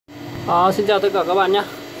Xin chào tất cả các bạn nhé.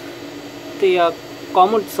 Thì có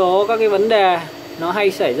một số các cái vấn đề nó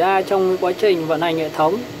hay xảy ra trong cái quá trình vận hành hệ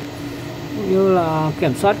thống, như là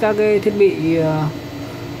kiểm soát các cái thiết bị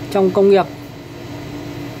trong công nghiệp.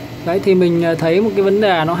 Đấy thì mình thấy một cái vấn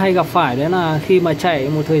đề nó hay gặp phải, đấy là khi mà chạy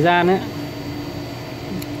một thời gian ấy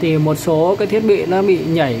thì một số cái thiết bị nó bị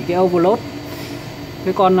nhảy cái overload,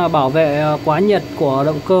 cái con bảo vệ quá nhiệt của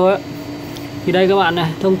động cơ ấy. Thì đây các bạn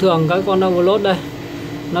này, thông thường các con overload đây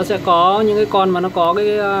nó sẽ có những cái con mà nó có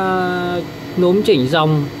cái núm chỉnh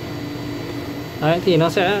dòng. Đấy thì nó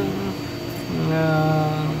sẽ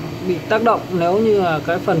bị tác động nếu như là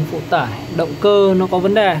cái phần phụ tải động cơ nó có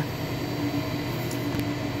vấn đề.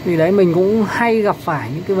 Thì đấy mình cũng hay gặp phải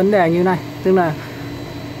những cái vấn đề như này, tức là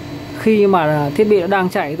khi mà thiết bị nó đang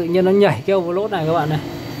chạy tự nhiên nó nhảy cái overload này các bạn này.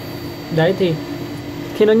 Đấy thì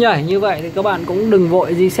khi nó nhảy như vậy thì các bạn cũng đừng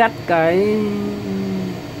vội reset cái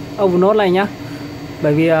overload này nhá,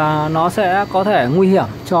 bởi vì nó sẽ có thể nguy hiểm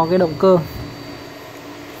cho cái động cơ.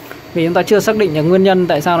 Vì chúng ta chưa xác định được nguyên nhân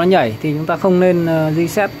tại sao nó nhảy thì chúng ta không nên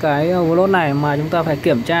reset cái overload này, mà chúng ta phải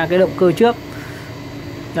kiểm tra cái động cơ trước.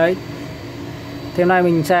 Đấy, thì hôm nay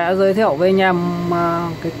mình sẽ giới thiệu với anh em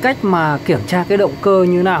cái cách mà kiểm tra cái động cơ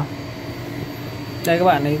như nào. Đây các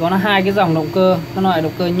bạn, thấy có hai cái dòng động cơ, cái loại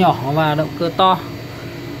động cơ nhỏ và động cơ to.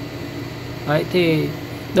 Đấy thì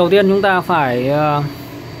đầu tiên chúng ta phải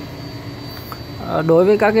đối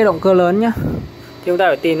với các cái động cơ lớn nhé, thì chúng ta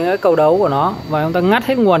phải tìm cái cầu đấu của nó và chúng ta ngắt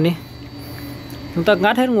hết nguồn đi. Chúng ta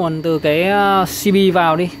ngắt hết nguồn từ cái CB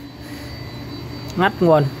vào đi, ngắt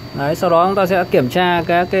nguồn. Đấy, sau đó chúng ta sẽ kiểm tra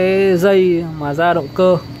cái dây mà ra động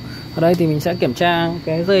cơ. Ở đây thì mình sẽ kiểm tra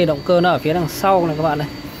cái dây động cơ nó ở phía đằng sau này các bạn này.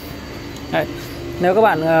 Đấy, nếu các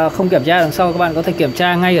bạn không kiểm tra đằng sau, các bạn có thể kiểm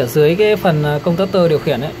tra ngay ở dưới cái phần công tắc điều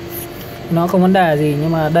khiển đấy, nó không vấn đề gì.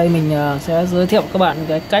 Nhưng mà đây mình sẽ giới thiệu các bạn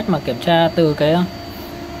cái cách mà kiểm tra từ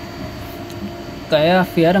cái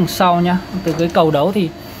phía đằng sau nhá. Từ cái cầu đấu thì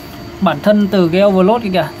bản thân từ cái overload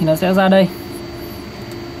kìa thì nó sẽ ra đây.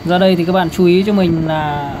 Ra đây thì các bạn chú ý cho mình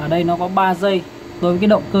là ở đây nó có 3 dây đối với cái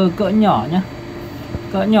động cơ cỡ nhỏ nhá.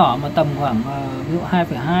 Cỡ nhỏ mà tầm khoảng ví dụ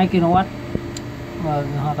 2,2 kW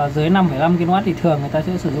hoặc là dưới 5,5 kW thì thường người ta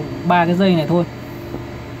sẽ sử dụng 3 cái dây này thôi.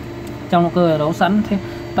 Trong động cơ đấu sẵn, thế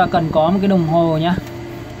ta cần có một cái đồng hồ nhá.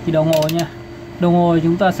 Thì đồng hồ nha, đồng hồ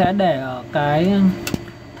chúng ta sẽ để ở cái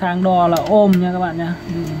thang đo là ôm nha các bạn nha,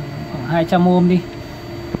 khoảng 200 ôm đi.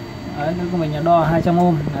 Đấy, của mình là đo 200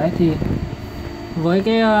 ôm. Đấy thì với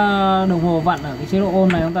cái đồng hồ vặn ở cái chế độ ôm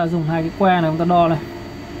này, chúng ta dùng hai cái que này chúng ta đo này.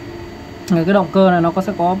 Cái động cơ này nó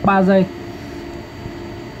sẽ có 3 dây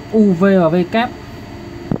U, V và V kép.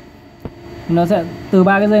 Nó sẽ từ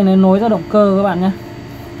 3 cái dây này nối ra động cơ các bạn nhé.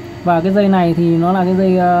 Và cái dây này thì nó là cái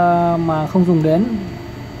dây mà không dùng đến,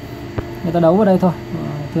 người ta đấu vào đây thôi.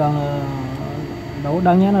 Thường là đấu,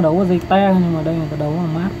 đáng nhẽ là đấu vào dây te, nhưng mà đây người ta đấu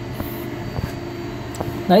bằng mát.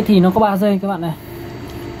 Đấy thì nó có 3 dây các bạn này.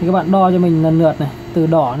 Thì các bạn đo cho mình lần lượt này, từ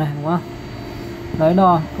đỏ này đúng không? Đấy,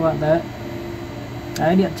 đo các bạn đấy.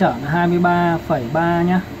 Đấy, điện trở là 23,3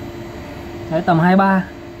 nhá. Đấy, tầm 23.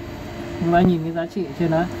 Chúng ta nhìn cái giá trị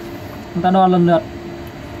trên đó. Chúng ta đo lần lượt.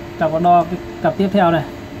 Cặp đo cái cặp tiếp theo này.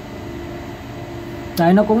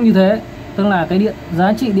 Đấy, nó cũng như thế, tức là cái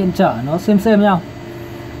giá trị điện trở nó xem nhau.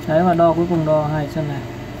 Đấy, và đo cuối cùng đo hai chân này.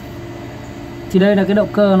 Thì đây là cái động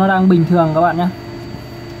cơ nó đang bình thường các bạn nhé.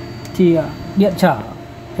 Thì điện trở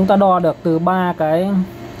chúng ta đo được từ 3 cái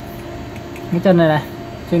chân này này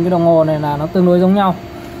trên cái đồng hồ này là nó tương đối giống nhau.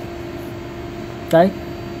 Đấy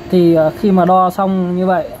thì khi mà đo xong như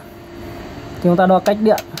vậy thì chúng ta đo cách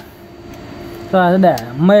điện. Chúng ta sẽ để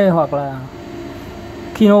mê hoặc là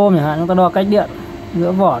kilo chẳng hạn, chúng ta đo cách điện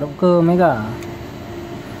giữa vỏ động cơ với cả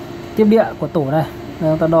tiếp địa của tủ này.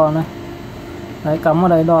 Đây, chúng ta đo này. Đấy, cắm vào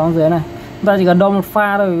đây đo ở dưới này. Chúng ta chỉ cần đo một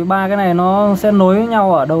pha thôi, vì 3 cái này nó sẽ nối với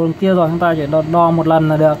nhau ở đầu kia rồi. Chúng ta chỉ đo một lần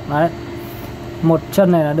là được. Đấy, một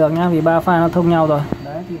chân này là được nhá, vì 3 pha nó thông nhau rồi.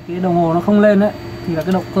 Đấy thì cái đồng hồ nó không lên đấy thì là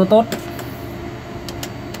cái động cơ tốt.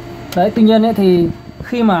 Đấy, tuy nhiên ấy thì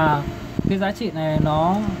khi mà cái giá trị này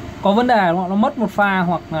nó có vấn đề, nó mất một pha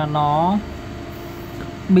hoặc là nó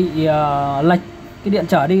bị lệch cái điện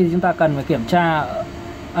trở đi, thì chúng ta cần phải kiểm tra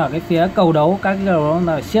ở cái phía cầu đấu. Các cái cầu đấu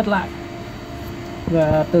là siết lại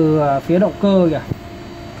và từ phía động cơ kìa,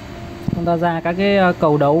 chúng ta ra các cái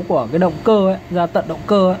cầu đấu của cái động cơ ấy, ra tận động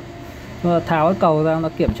cơ ấy, tháo cái cầu ra, chúng ta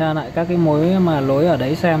kiểm tra lại các cái mối mà lối ở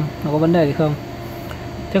đấy xem nó có vấn đề gì không.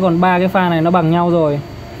 Thế còn 3 cái pha này nó bằng nhau rồi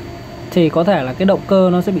thì có thể là cái động cơ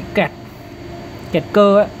nó sẽ bị kẹt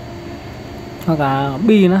cơ ấy, hoặc là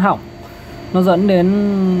bi nó hỏng, nó dẫn đến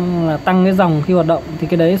là tăng cái dòng khi hoạt động. Thì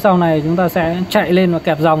cái đấy sau này chúng ta sẽ chạy lên và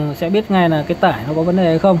kẹp dòng sẽ biết ngay là cái tải nó có vấn đề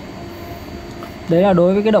hay không. Đấy là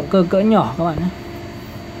đối với cái động cơ cỡ nhỏ các bạn nhé.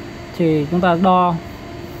 Thì chúng ta đo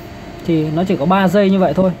thì nó chỉ có 3 giây như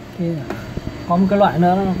vậy thôi. Thì có một cái loại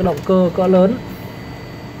nữa là cái động cơ cỡ lớn.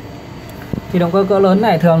 Thì động cơ cỡ lớn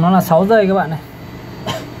này thường nó là 6 giây các bạn này.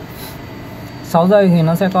 6 giây thì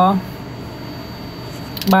nó sẽ có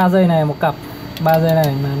 3 giây này một cặp, 3 giây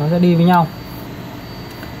này mà nó sẽ đi với nhau.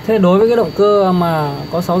 Thế đối với cái động cơ mà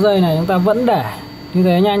có 6 giây này chúng ta vẫn để như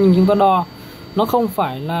thế nha, nhưng chúng ta đo nó không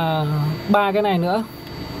phải là 3 cái này nữa,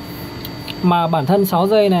 mà bản thân 6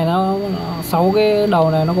 giây này nó 6 cái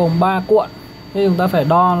đầu này nó gồm 3 cuộn. Thế chúng ta phải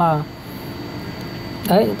đo là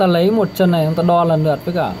đấy, chúng ta lấy một chân này chúng ta đo lần lượt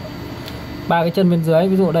với cả 3 cái chân bên dưới,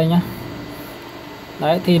 ví dụ đây nhá.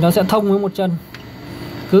 Đấy thì nó sẽ thông với một chân.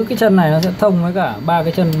 Cứ cái chân này nó sẽ thông với cả 3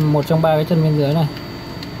 cái chân, một trong 3 cái chân bên dưới này.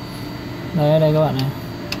 Đấy đây các bạn này.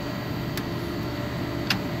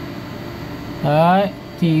 Đấy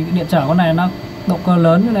thì điện trở con này nó động cơ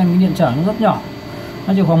lớn cho nên cái điện trở nó rất nhỏ,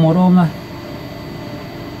 nó chỉ khoảng 1 ohm thôi.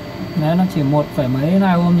 Đấy nó chỉ 1 phẩy mấy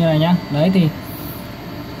 2 ohm như này nhá. Đấy thì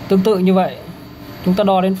tương tự như vậy chúng ta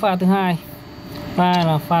đo đến pha thứ hai. Pha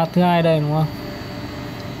là pha thứ hai đây đúng không?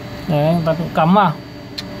 Đấy chúng ta cũng cắm vào,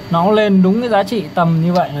 nó lên đúng cái giá trị tầm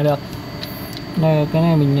như vậy là được. Đây cái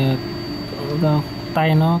này mình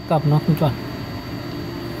tay nó cầm nó không chuẩn.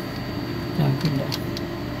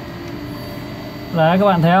 Đấy các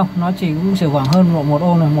bạn thấy không? Nó cũng chỉ khoảng hơn 1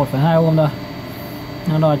 ohm này, 1,2 ohm thôi.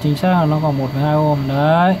 Nó đo chính xác là nó còn 1,2 ohm.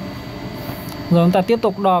 Đấy. Rồi chúng ta tiếp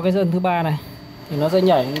tục đo cái chân thứ ba này thì nó sẽ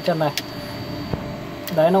nhảy cái chân này.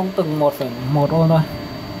 Đấy nó cũng từng 1,1 ohm thôi.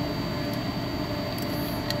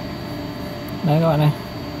 Đấy các bạn này.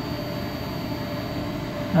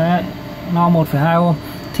 Đấy, nó 1,2 ohm.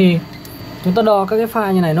 Thì chúng ta đo các cái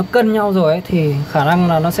pha như này nó cân nhau rồi ấy, thì khả năng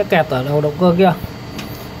là nó sẽ kẹt ở đầu động cơ kia.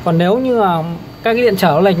 Còn nếu như là các cái điện trở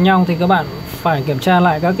nó lệch nhau thì các bạn phải kiểm tra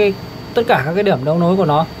lại tất cả các cái điểm đấu nối của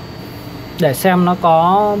nó để xem nó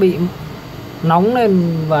có bị nóng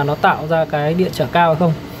lên và nó tạo ra cái điện trở cao hay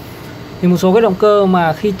không. Thì một số cái động cơ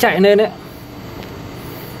mà khi chạy lên ấy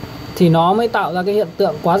thì nó mới tạo ra cái hiện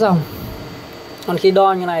tượng quá dòng. Còn khi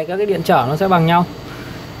đo như này các cái điện trở nó sẽ bằng nhau.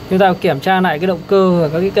 Chúng ta kiểm tra lại cái động cơ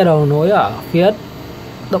và các cái đầu nối ở phía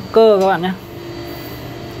động cơ các bạn nhé.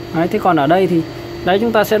 Đấy, thế còn ở đây thì đấy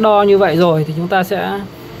chúng ta sẽ đo như vậy rồi thì chúng ta sẽ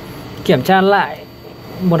kiểm tra lại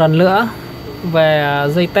một lần nữa về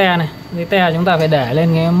dây te này. Dây te chúng ta phải để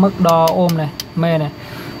lên cái mức đo ohm này,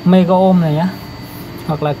 mega ohm này nhá,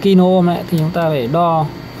 hoặc là kilo ohm này, thì chúng ta phải đo.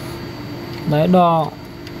 Đấy, đo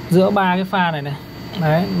giữa 3 cái pha này này.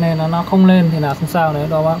 Đấy, nên là nó không lên thì là không sao. Đấy,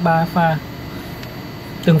 đo 3 cái pha,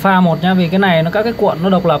 từng pha một nhá, vì cái này nó các cái cuộn nó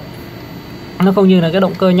độc lập, nó không như là cái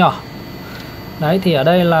động cơ nhỏ. Đấy thì ở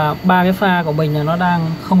đây là 3 cái pha của mình là nó đang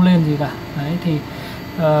không lên gì cả. Đấy thì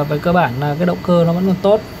về cơ bản là cái động cơ nó vẫn còn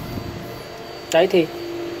tốt. Đấy thì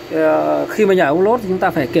khi mà nhảy ống lốt thì chúng ta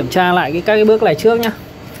phải kiểm tra lại các cái bước này trước nhá.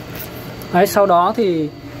 Đấy, sau đó thì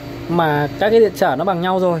mà các cái điện trở nó bằng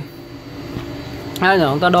nhau rồi, hay là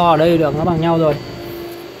chúng ta đo ở đây được nó bằng nhau rồi,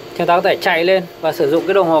 chúng ta có thể chạy lên và sử dụng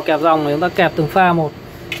cái đồng hồ kẹp dòng để chúng ta kẹp từng pha một.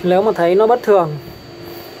 Nếu mà thấy nó bất thường,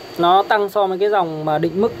 nó tăng so với cái dòng mà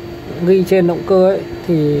định mức ghi trên động cơ ấy,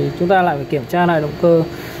 thì chúng ta lại phải kiểm tra lại động cơ,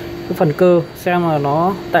 cái phần cơ, xem là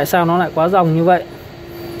nó tại sao nó lại quá dòng như vậy.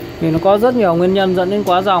 Vì nó có rất nhiều nguyên nhân dẫn đến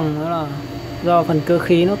quá dòng, đó là do phần cơ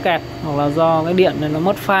khí nó kẹt, hoặc là do cái điện này nó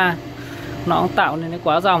mất pha, nó tạo nên cái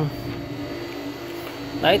quá dòng.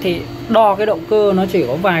 Đấy thì đo cái động cơ nó chỉ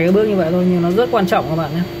có vài cái bước như vậy thôi, nhưng nó rất quan trọng các bạn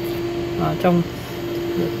nhé. Trong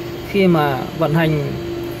khi mà vận hành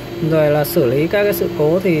rồi là xử lý các cái sự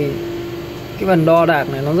cố thì cái phần đo đạc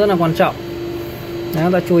này nó rất là quan trọng. Đấy,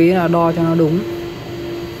 chúng ta chú ý là đo cho nó đúng.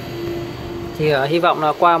 Thì hy vọng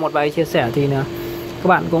là qua một bài chia sẻ thì là các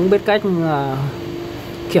bạn cũng biết cách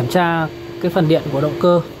kiểm tra cái phần điện của động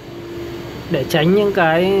cơ để tránh những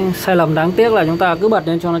cái sai lầm đáng tiếc là chúng ta cứ bật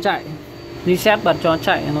lên cho nó chạy, reset bật cho nó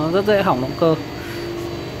chạy, nó rất dễ hỏng động cơ.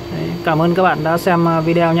 Đấy, cảm ơn các bạn đã xem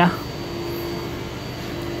video nhé.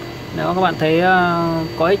 Nếu các bạn thấy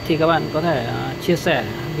có ích thì các bạn có thể chia sẻ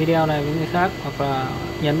video này với người khác, hoặc là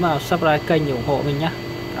nhấn vào subscribe kênh để ủng hộ mình nhé.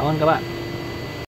 Cảm ơn các bạn.